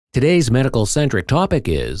Today's medical-centric topic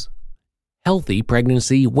is healthy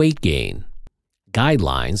pregnancy weight gain,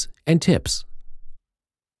 guidelines, and tips.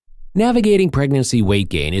 Navigating pregnancy weight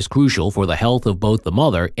gain is crucial for the health of both the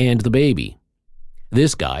mother and the baby.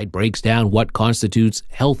 This guide breaks down what constitutes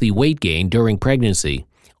healthy weight gain during pregnancy,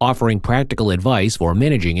 offering practical advice for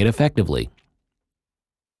managing it effectively.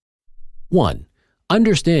 1.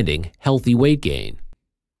 Understanding healthy weight gain.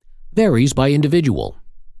 Varies by individual.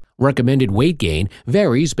 Recommended weight gain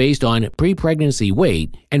varies based on pre-pregnancy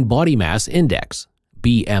weight and body mass index,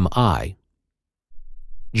 BMI.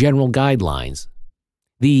 General guidelines.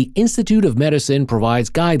 The Institute of Medicine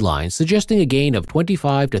provides guidelines suggesting a gain of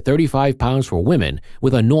 25 to 35 pounds for women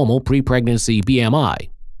with a normal pre-pregnancy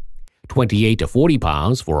BMI, 28 to 40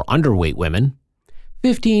 pounds for underweight women,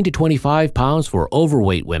 15 to 25 pounds for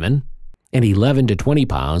overweight women, and 11 to 20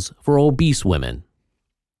 pounds for obese women.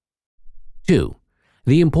 2.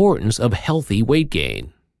 The importance of healthy weight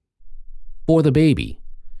gain. For the baby,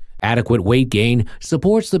 adequate weight gain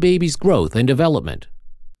supports the baby's growth and development.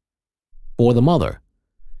 For the mother,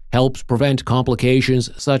 helps prevent complications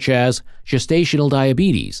such as gestational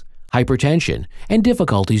diabetes, hypertension, and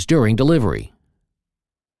difficulties during delivery.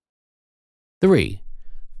 3.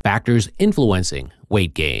 Factors influencing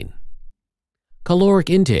weight gain. Caloric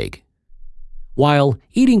intake. While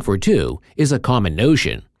eating for two is a common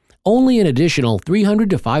notion, only an additional 300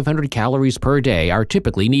 to 500 calories per day are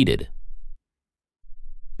typically needed.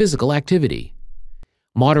 Physical activity.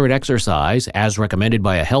 Moderate exercise, as recommended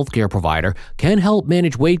by a healthcare provider, can help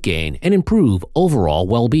manage weight gain and improve overall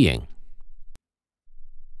well-being.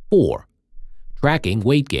 4. Tracking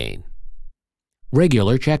weight gain.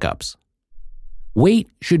 Regular checkups. Weight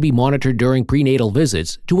should be monitored during prenatal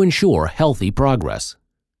visits to ensure healthy progress.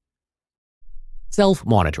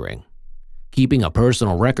 Self-monitoring. Keeping a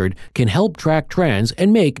personal record can help track trends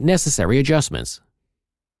and make necessary adjustments.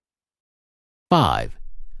 5.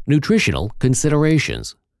 Nutritional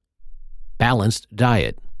considerations. Balanced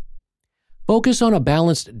diet. Focus on a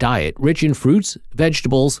balanced diet rich in fruits,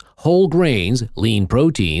 vegetables, whole grains, lean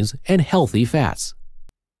proteins, and healthy fats.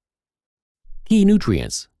 Key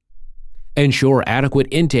nutrients. Ensure adequate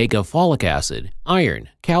intake of folic acid, iron,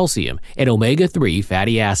 calcium, and omega-3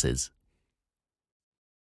 fatty acids.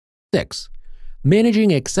 6. Managing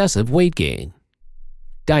excessive weight gain.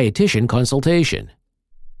 Dietitian consultation.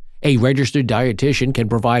 A registered dietitian can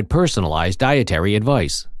provide personalized dietary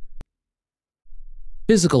advice.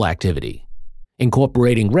 Physical activity.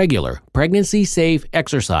 Incorporating regular, pregnancy-safe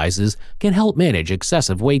exercises can help manage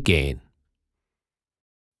excessive weight gain.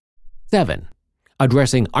 7.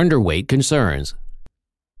 Addressing underweight concerns.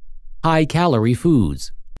 High-calorie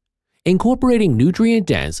foods. Incorporating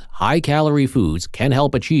nutrient-dense, high-calorie foods can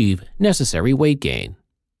help achieve necessary weight gain.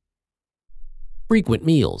 Frequent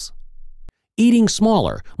meals. Eating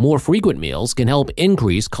smaller, more frequent meals can help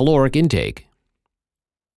increase caloric intake.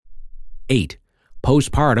 8.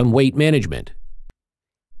 Postpartum weight management.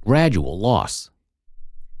 Gradual loss.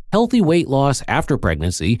 Healthy weight loss after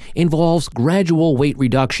pregnancy involves gradual weight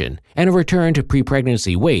reduction and a return to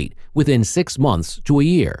pre-pregnancy weight within 6 months to a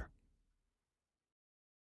year.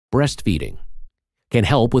 Breastfeeding can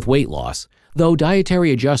help with weight loss, though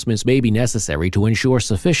dietary adjustments may be necessary to ensure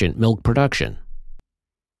sufficient milk production.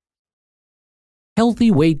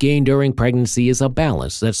 Healthy weight gain during pregnancy is a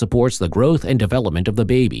balance that supports the growth and development of the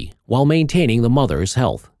baby while maintaining the mother's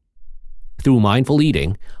health. Through mindful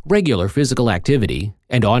eating, regular physical activity,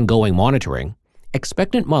 and ongoing monitoring,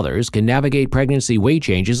 expectant mothers can navigate pregnancy weight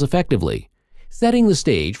changes effectively, setting the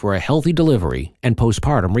stage for a healthy delivery and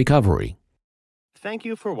postpartum recovery. Thank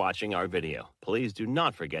you for watching our video. Please do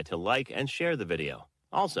not forget to like and share the video.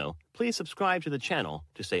 Also, please subscribe to the channel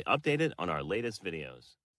to stay updated on our latest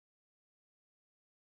videos.